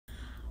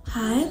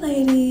Hi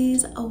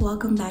ladies,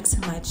 welcome back to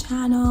my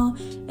channel.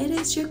 It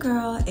is your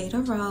girl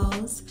Ada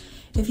Rose.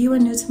 If you are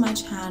new to my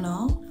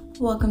channel,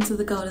 welcome to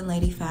the Golden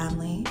Lady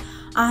family.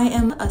 I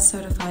am a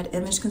certified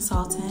image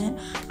consultant.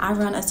 I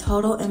run a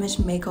total image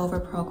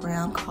makeover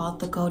program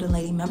called the Golden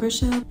Lady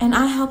Membership, and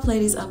I help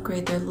ladies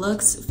upgrade their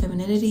looks,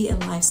 femininity,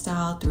 and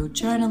lifestyle through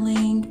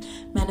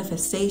journaling,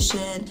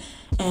 manifestation,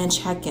 and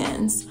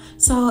check-ins.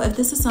 So if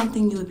this is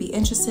something you would be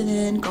interested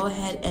in, go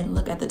ahead and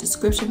look at the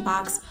description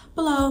box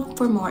below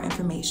for more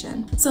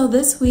information. So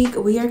this week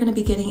we are going to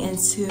be getting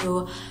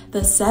into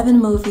the 7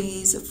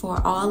 movies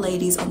for all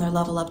ladies on their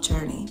level up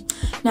journey.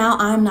 Now,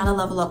 I'm not a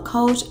level up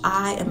coach.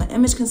 I am an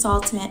image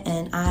consultant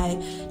and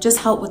I just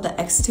help with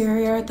the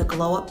exterior, the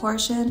glow up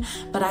portion,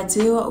 but I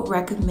do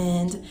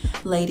recommend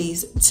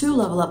ladies to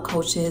level up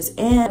coaches,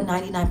 and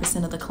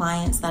 99% of the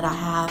clients that I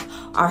have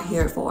are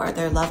here for.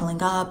 They're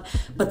leveling up,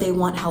 but they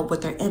want help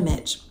with their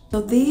image. So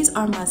these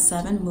are my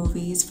 7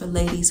 movies for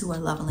ladies who are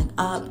leveling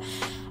up.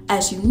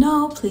 As you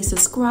know, please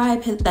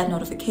subscribe, hit that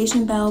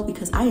notification bell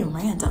because I am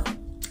random.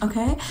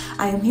 Okay,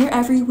 I am here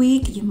every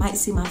week. You might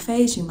see my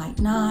face, you might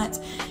not.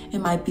 It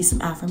might be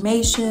some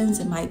affirmations,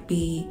 it might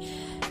be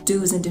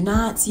do's and do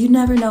nots. You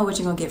never know what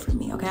you're gonna get from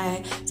me,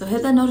 okay? So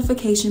hit that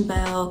notification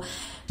bell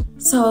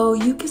so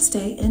you can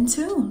stay in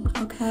tune,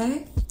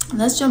 okay?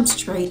 Let's jump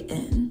straight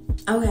in.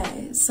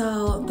 Okay,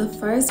 so the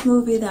first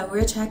movie that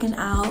we're checking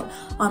out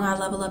on our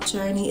level up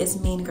journey is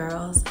Mean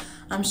Girls.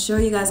 I'm sure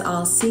you guys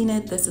all seen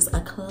it. This is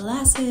a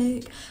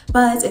classic,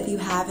 but if you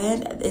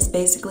haven't, it's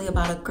basically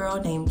about a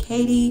girl named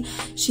Katie.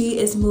 She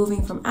is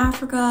moving from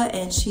Africa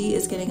and she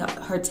is getting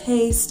her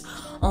taste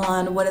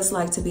on what it's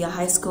like to be a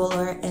high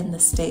schooler in the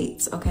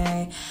States,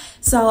 okay?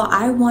 So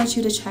I want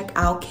you to check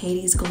out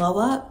Katie's glow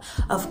up.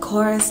 Of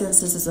course, since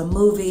this is a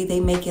movie,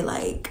 they make it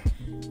like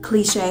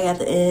cliche at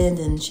the end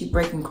and she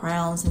breaking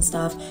crowns and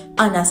stuff.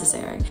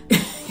 Unnecessary.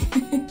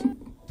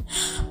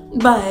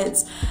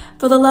 But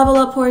for the level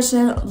up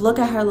portion, look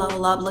at her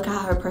level up, look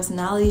at her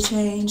personality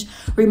change.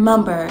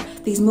 Remember,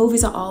 these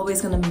movies are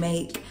always gonna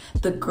make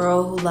the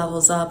girl who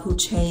levels up, who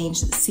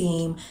changed,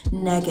 seem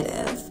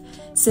negative.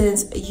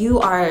 Since you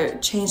are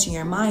changing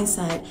your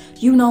mindset,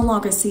 you no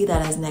longer see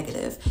that as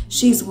negative.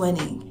 She's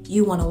winning,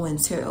 you wanna win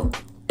too.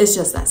 It's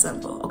just that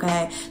simple,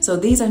 okay? So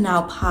these are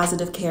now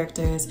positive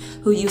characters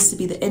who used to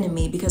be the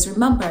enemy, because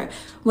remember,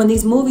 when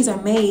these movies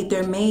are made,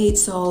 they're made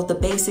so the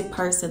basic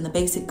person, the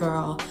basic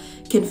girl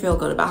can feel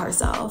good about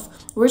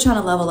herself. We're trying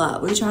to level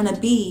up. We're trying to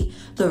be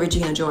the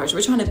Regina George.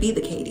 We're trying to be the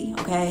Katie,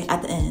 okay?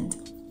 At the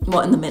end, well,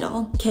 in the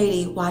middle.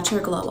 Katie, watch her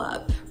glow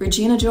up.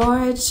 Regina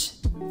George,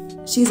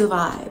 she's a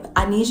vibe.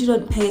 I need you to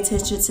pay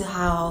attention to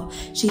how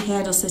she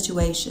handles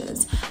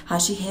situations, how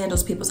she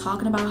handles people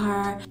talking about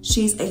her.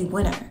 She's a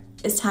winner.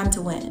 It's time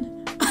to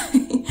win.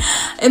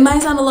 It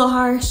might sound a little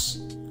harsh,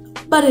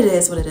 but it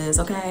is what it is,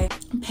 okay?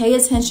 Pay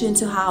attention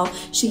to how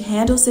she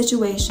handles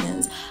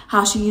situations,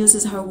 how she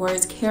uses her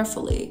words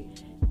carefully,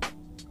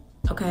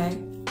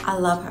 okay? I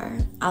love her.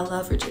 I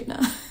love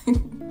Regina.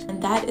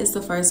 And that is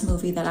the first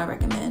movie that I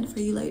recommend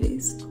for you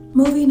ladies.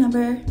 Movie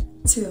number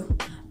 2,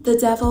 The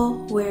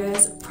Devil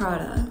Wears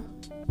Prada.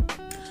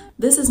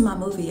 This is my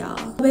movie,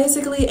 y'all.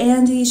 Basically,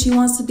 Andy, she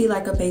wants to be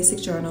like a basic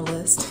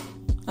journalist.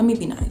 Let me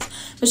be nice.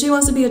 But she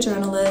wants to be a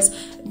journalist,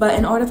 but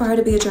in order for her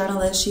to be a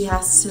journalist, she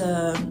has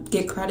to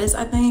get credits,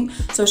 I think.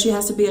 So she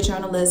has to be a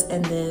journalist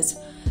in this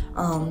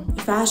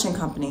fashion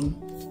company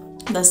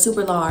that's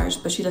super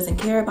large, but she doesn't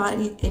care about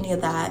any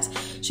of that.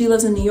 She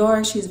lives in New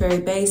York. She's very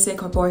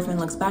basic. Her boyfriend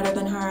looks better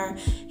than her.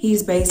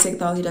 He's basic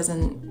though. He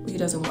doesn't,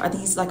 I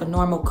think he's like a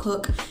normal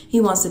cook.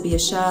 He wants to be a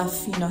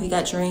chef. You know, he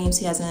got dreams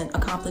he hasn't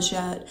accomplished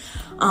yet.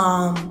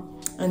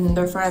 And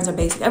their friends are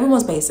basic.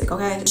 Everyone's basic,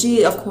 okay?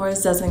 She, of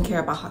course, doesn't care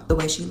about the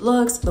way she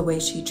looks, the way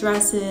she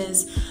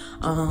dresses,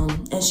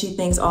 and she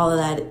thinks all of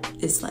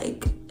that is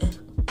like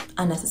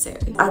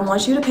unnecessary. I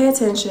want you to pay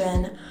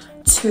attention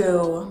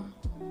to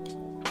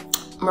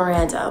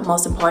Miranda,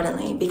 most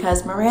importantly,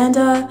 because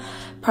Miranda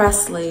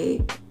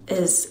Presley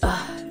is,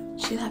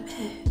 she that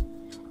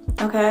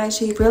big, okay?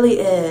 She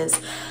really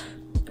is.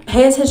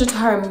 Pay attention to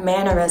her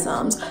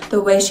mannerisms, the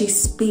way she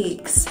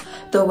speaks,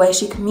 the way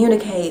she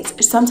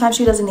communicates. Sometimes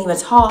she doesn't even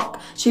talk.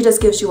 She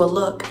just gives you a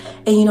look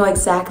and you know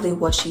exactly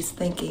what she's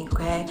thinking,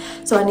 okay?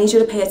 So I need you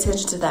to pay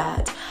attention to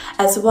that,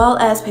 as well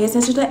as pay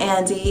attention to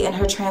Andy and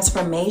her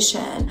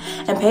transformation,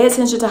 and pay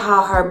attention to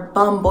how her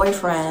bum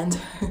boyfriend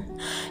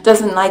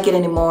doesn't like it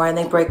anymore and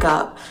they break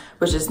up,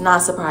 which is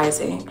not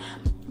surprising.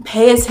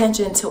 Pay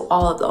attention to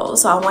all of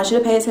those. So I want you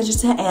to pay attention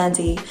to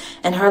Andy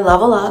and her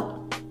level up.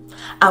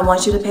 I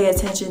want you to pay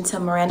attention to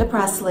Miranda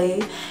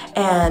Presley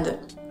and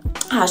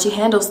how she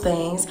handles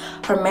things,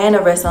 her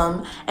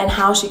mannerism, and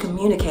how she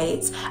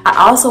communicates.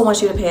 I also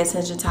want you to pay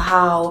attention to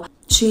how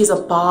she's a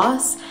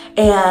boss,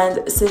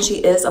 and since she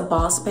is a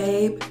boss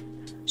babe,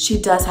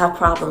 she does have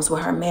problems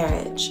with her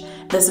marriage.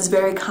 This is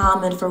very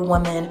common for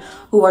women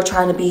who are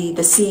trying to be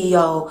the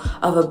CEO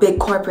of a big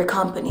corporate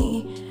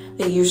company.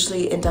 They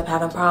usually end up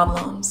having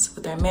problems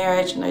with their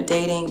marriage and their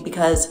dating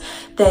because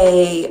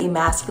they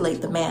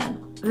emasculate the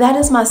man. that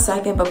is my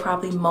second but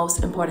probably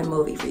most important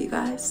movie for you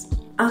guys.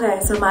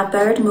 Okay, so my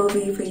third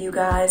movie for you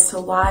guys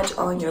to watch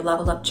on your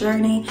level up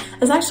journey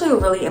is actually a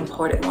really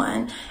important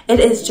one.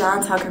 It is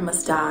John Tucker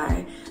Must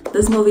Die.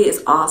 This movie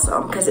is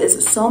awesome because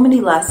it's so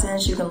many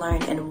lessons you can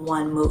learn in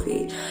one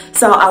movie.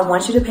 So I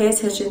want you to pay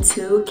attention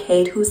to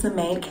Kate, who's the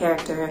main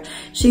character.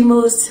 She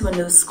moves to a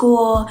new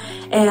school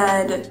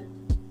and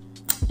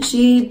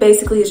she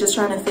basically is just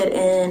trying to fit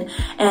in,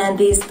 and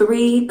these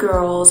three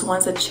girls,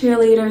 one's a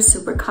cheerleader,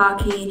 super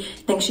cocky,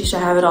 thinks she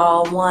should have it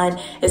all. One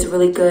is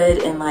really good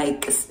in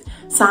like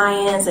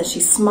science and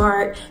she's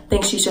smart,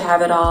 thinks she should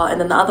have it all.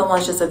 And then the other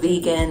one's just a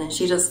vegan and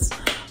she just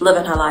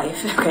living her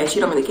life. Okay, she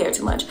don't really care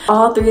too much.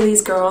 All three of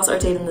these girls are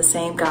dating the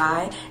same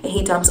guy and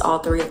he dumps all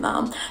three of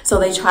them. So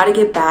they try to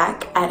get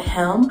back at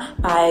him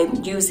by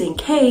using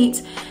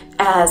Kate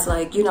as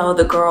like, you know,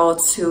 the girl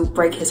to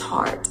break his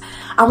heart.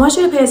 I want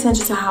you to pay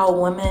attention to how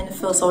women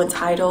feel so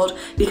entitled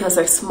because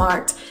they're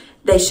smart.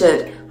 They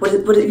should. What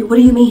do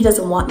you mean he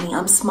doesn't want me?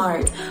 I'm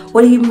smart.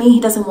 What do you mean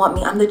he doesn't want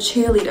me? I'm the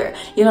cheerleader.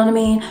 You know what I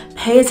mean?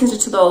 Pay attention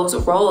to those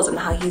roles and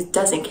how he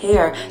doesn't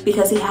care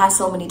because he has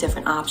so many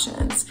different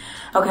options.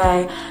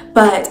 Okay?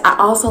 But I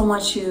also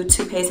want you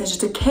to pay attention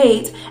to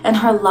Kate and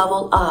her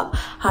level up,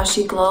 how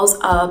she glows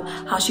up,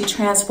 how she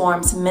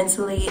transforms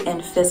mentally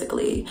and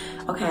physically.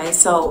 Okay?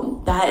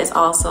 So that is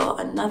also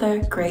another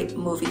great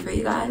movie for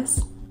you guys.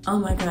 Oh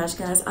my gosh,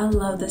 guys, I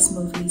love this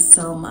movie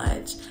so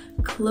much.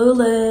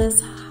 Clueless,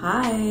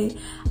 hi.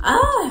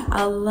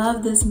 I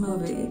love this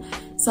movie.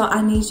 So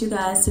I need you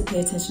guys to pay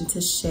attention to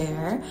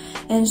Cher.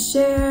 And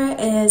Cher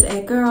is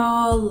a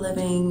girl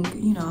living,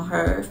 you know,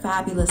 her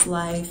fabulous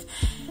life.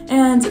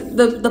 And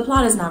the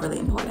plot is not really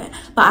important.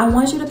 But I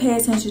want you to pay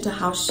attention to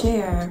how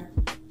Cher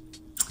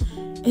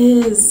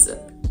is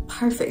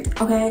perfect,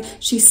 okay?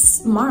 She's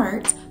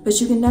smart, but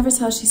you can never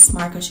tell she's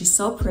smart because she's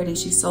so pretty,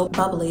 she's so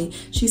bubbly,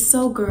 she's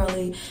so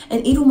girly.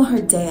 And even with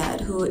her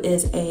dad, who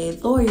is a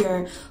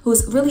lawyer,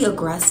 who's really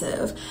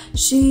aggressive,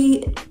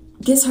 she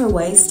gets her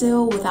way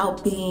still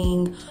without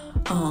being,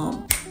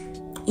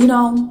 you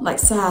know, like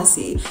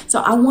sassy.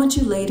 So I want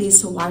you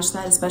ladies to watch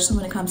that, especially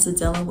when it comes to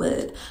dealing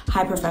with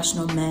high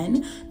professional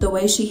men. The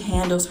way she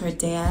handles her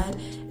dad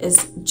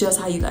is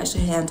just how you guys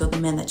should handle the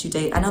men that you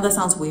date. I know that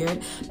sounds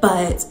weird,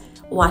 but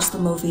watch the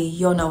movie,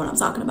 you'll know what I'm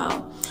talking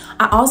about.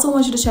 I also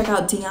want you to check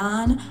out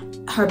Dion,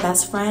 her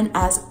best friend,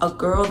 as a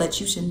girl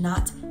that you should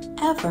not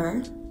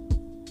ever,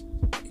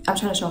 I'm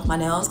trying to show off my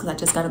nails because I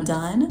just got them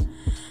done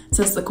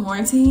since the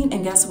quarantine.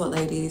 And guess what,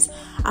 ladies?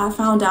 I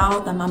found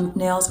out that my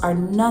nails are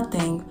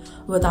nothing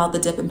without the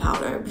dipping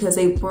powder because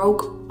they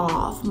broke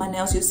off. My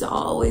nails used to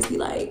always be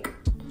like,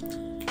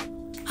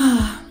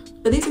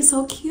 but these are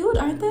so cute,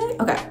 aren't they?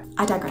 Okay,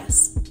 I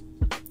digress.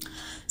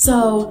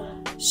 So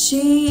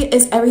she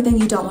is everything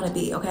you don't want to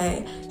be,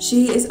 okay?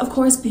 She is, of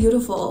course,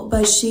 beautiful,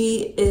 but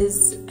she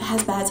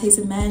has bad taste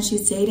in men.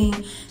 She's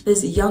dating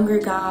this younger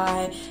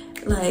guy,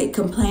 like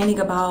complaining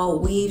about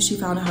weave she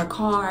found in her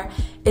car.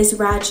 It's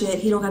ratchet.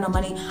 He don't got no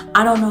money.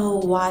 I don't know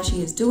why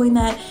she is doing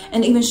that.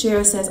 And even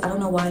Cher says, I don't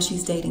know why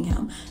she's dating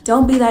him.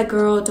 Don't be that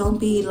girl. Don't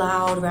be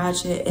loud,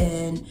 ratchet,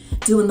 and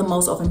doing the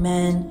most over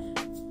men.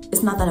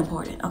 It's not that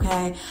important,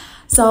 okay?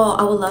 So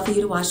I would love for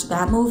you to watch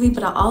that movie,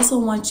 but I also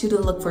want you to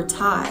look for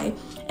Ty.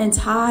 And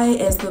Ty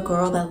is the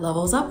girl that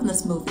levels up in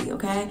this movie,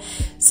 okay?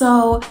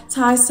 So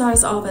Ty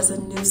starts off as a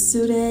new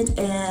student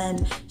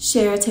and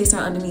Cher takes her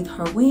underneath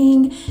her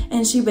wing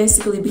and she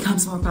basically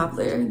becomes more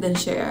popular than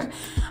Cher.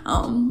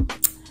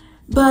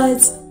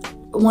 But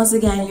once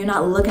again, you're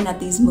not looking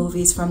at these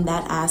movies from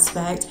that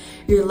aspect.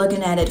 You're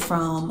looking at it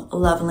from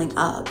leveling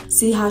up.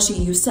 See how she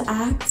used to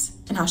act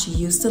and how she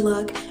used to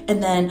look,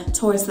 and then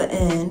towards the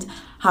end,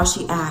 how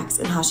she acts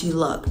and how she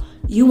look.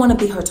 You want to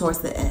be her towards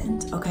the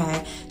end,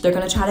 okay? They're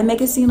going to try to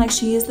make it seem like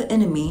she is the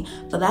enemy,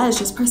 but that is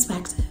just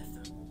perspective.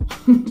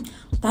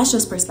 That's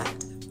just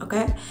perspective,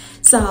 okay?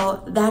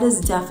 So that is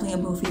definitely a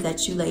movie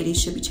that you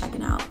ladies should be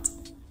checking out.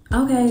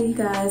 Okay, you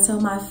guys, so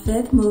my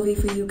fifth movie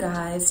for you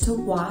guys to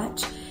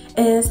watch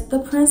is The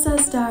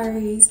Princess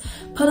Diaries.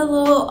 Put a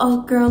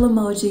little girl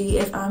emoji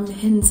if I'm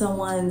hitting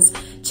someone's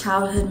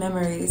childhood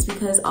memories,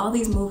 because all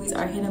these movies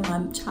are hitting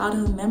my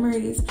childhood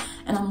memories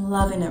and I'm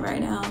loving it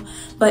right now.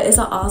 But it's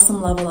an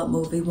awesome level up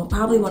movie,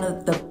 probably one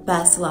of the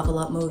best level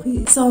up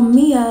movies. So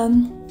Mia,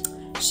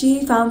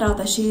 she found out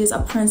that she is a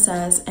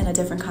princess in a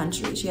different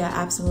country. She had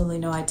absolutely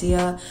no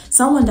idea.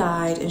 Someone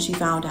died and she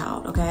found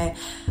out, okay?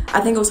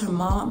 I think it was her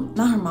mom,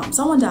 not her mom.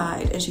 Someone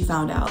died and she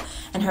found out.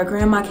 And her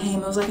grandma came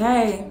and was like,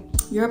 hey,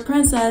 you're a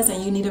princess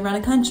and you need to run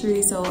a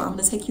country, so I'm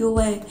gonna take you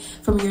away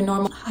from your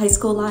normal high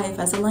school life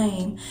as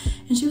Elaine.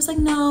 And she was like,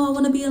 no, I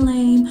wanna be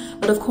Elaine.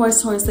 But of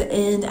course, towards the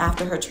end,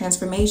 after her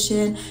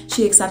transformation,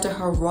 she accepted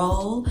her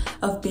role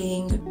of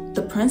being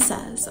the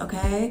princess,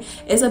 okay?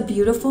 It's a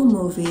beautiful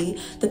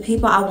movie. The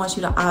people I want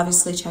you to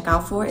obviously check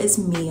out for is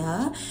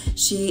Mia.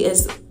 She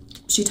is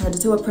she turned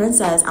into a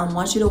princess. I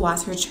want you to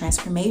watch her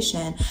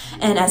transformation.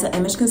 And as an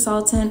image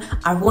consultant,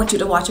 I want you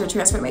to watch her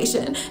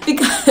transformation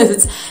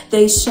because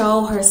they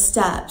show her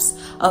steps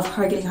of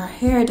her getting her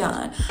hair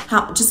done,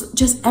 how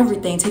just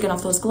everything, taking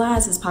off those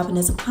glasses, popping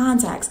in some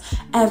contacts,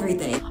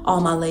 everything.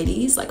 All my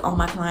ladies, like all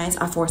my clients,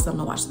 I force them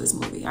to watch this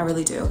movie. I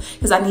really do,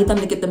 because I need them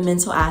to get the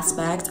mental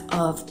aspect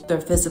of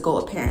their physical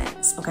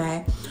appearance,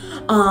 okay?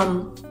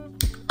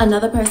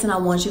 Another person I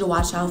want you to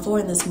watch out for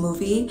in this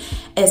movie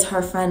is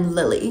her friend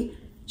Lily.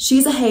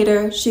 She's a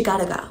hater. She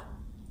gotta go.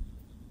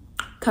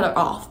 Cut her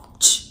off.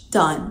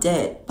 Done.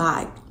 Dead.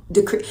 Bye.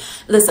 Decree.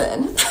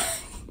 Listen,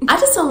 I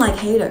just don't like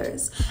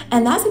haters.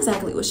 And that's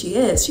exactly what she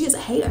is. She is a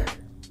hater.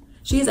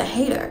 She is a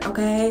hater,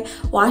 okay?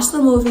 Watch the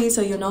movie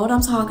so you know what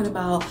I'm talking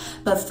about.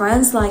 But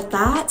friends like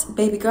that,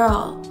 baby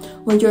girl,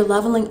 when you're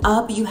leveling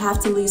up, you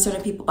have to leave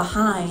certain people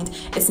behind.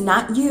 It's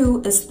not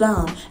you, it's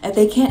them. If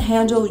they can't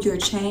handle your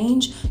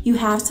change, you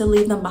have to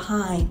leave them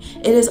behind.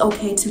 It is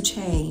okay to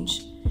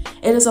change.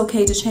 It is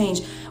okay to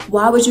change.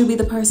 Why would you be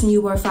the person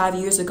you were 5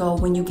 years ago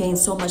when you gained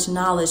so much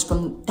knowledge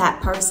from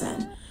that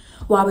person?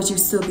 Why would you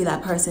still be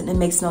that person? It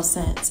makes no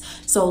sense.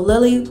 So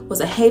Lily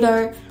was a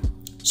hater.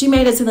 She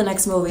made it to the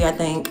next movie, I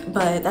think,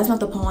 but that's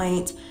not the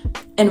point.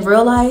 In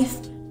real life,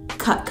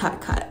 cut,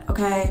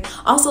 okay?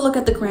 Also look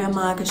at the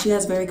grandma because she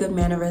has very good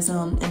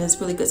mannerism and it's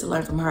really good to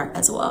learn from her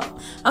as well.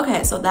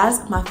 Okay, so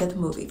that's my 5th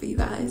movie for you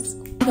guys.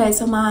 Okay,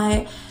 so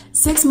my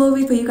 6th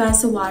movie for you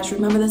guys to watch,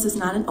 remember this is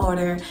not in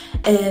order,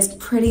 is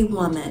Pretty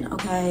Woman,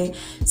 okay?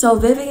 So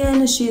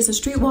Vivian, she is a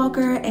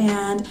streetwalker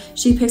and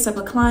she picks up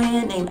a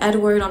client named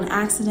Edward on an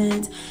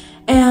accident,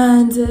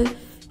 and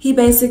he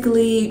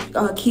basically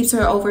keeps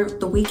her over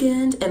the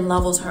weekend and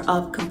levels her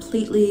up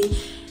completely.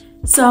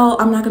 So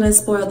I'm not gonna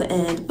spoil the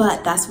end,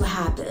 but that's what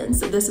happens.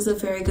 So this is a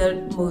very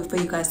good movie for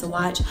you guys to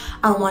watch.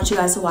 I want you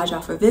guys to watch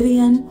out for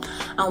Vivian.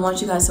 I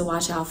want you guys to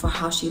watch out for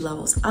how she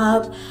levels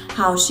up,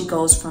 how she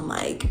goes from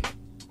like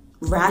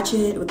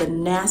ratchet with a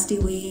nasty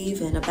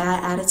weave and a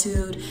bad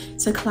attitude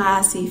to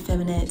classy,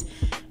 feminine,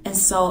 and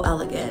so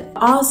elegant.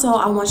 Also,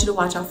 I want you to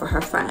watch out for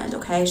her friend,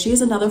 okay? She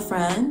is another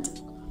friend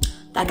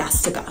that got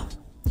to go.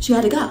 She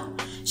had to go.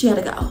 She had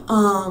to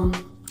go.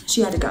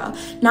 She had to go.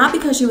 Not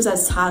because she was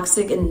as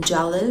toxic and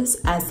jealous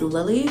as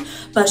Lily,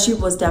 but she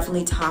was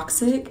definitely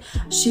toxic.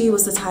 She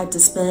was the type to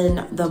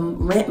spend the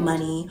rent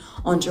money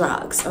on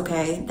drugs,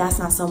 okay? That's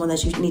not someone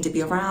that you need to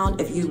be around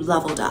if you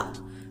leveled up.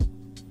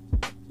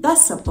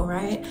 That's simple,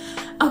 right?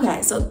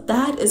 Okay, so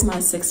that is my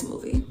 6th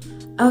movie.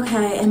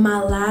 Okay, and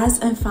my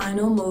last and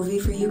final movie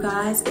for you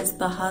guys is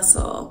The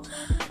Hustle.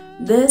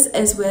 This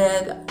is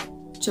with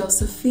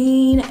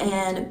Josephine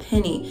and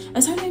Penny.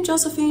 Is her name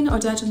Josephine or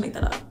did I just make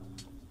that up?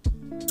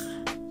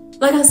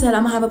 Like I said,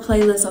 I'm gonna have a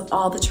playlist of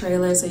all the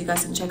trailers so you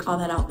guys can check all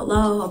that out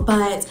below.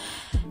 But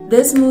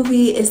this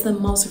movie is the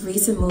most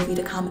recent movie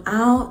to come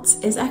out.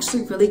 It's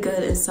actually really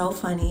good and so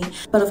funny.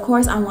 But of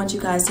course, I want you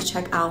guys to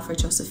check out for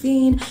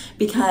Josephine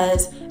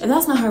because if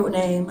that's not her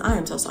name, I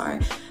am so sorry.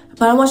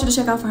 But I want you to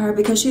check out for her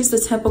because she's the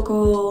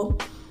typical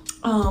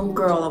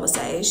girl, I would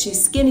say.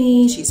 She's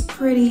skinny, she's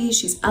pretty,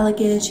 she's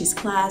elegant, she's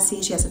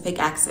classy, she has a fake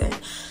accent.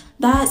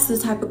 That's the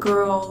type of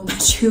girl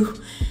that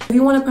if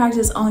you want to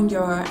practice on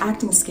your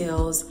acting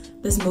skills,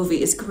 this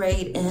movie is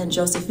great and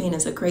Josephine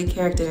is a great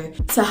character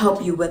to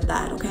help you with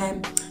that,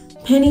 okay?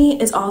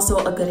 Penny is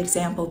also a good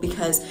example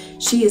because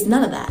she is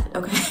none of that,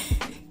 okay?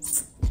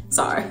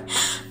 Sorry,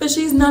 but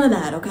she's none of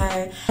that,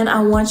 okay? And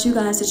I want you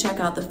guys to check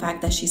out the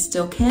fact that she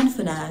still can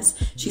finesse,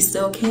 she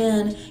still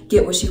can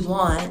get what she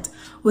wants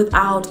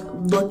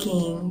without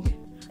looking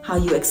how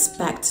you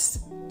expect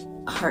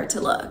her to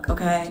look,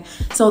 okay?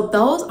 So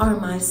those are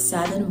my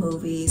 7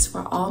 movies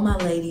for all my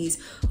ladies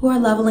who are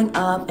leveling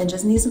up and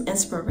just need some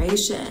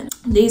inspiration.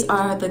 These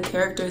are the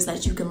characters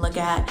that you can look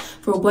at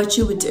for what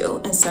you would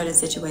do in certain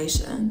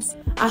situations.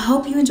 I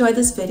hope you enjoyed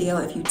this video.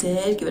 If you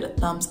did, give it a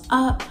thumbs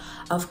up.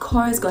 Of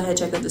course, go ahead and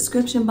check the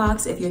description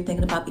box if you're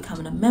thinking about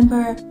becoming a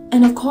member.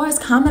 And of course,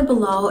 comment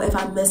below if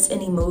I missed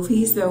any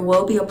movies. There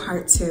will be a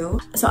part 2.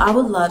 So I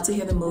would love to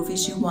hear the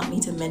movies you want me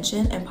to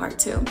mention in part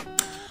 2.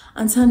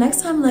 Until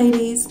next time,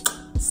 ladies,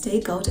 stay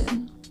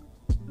golden.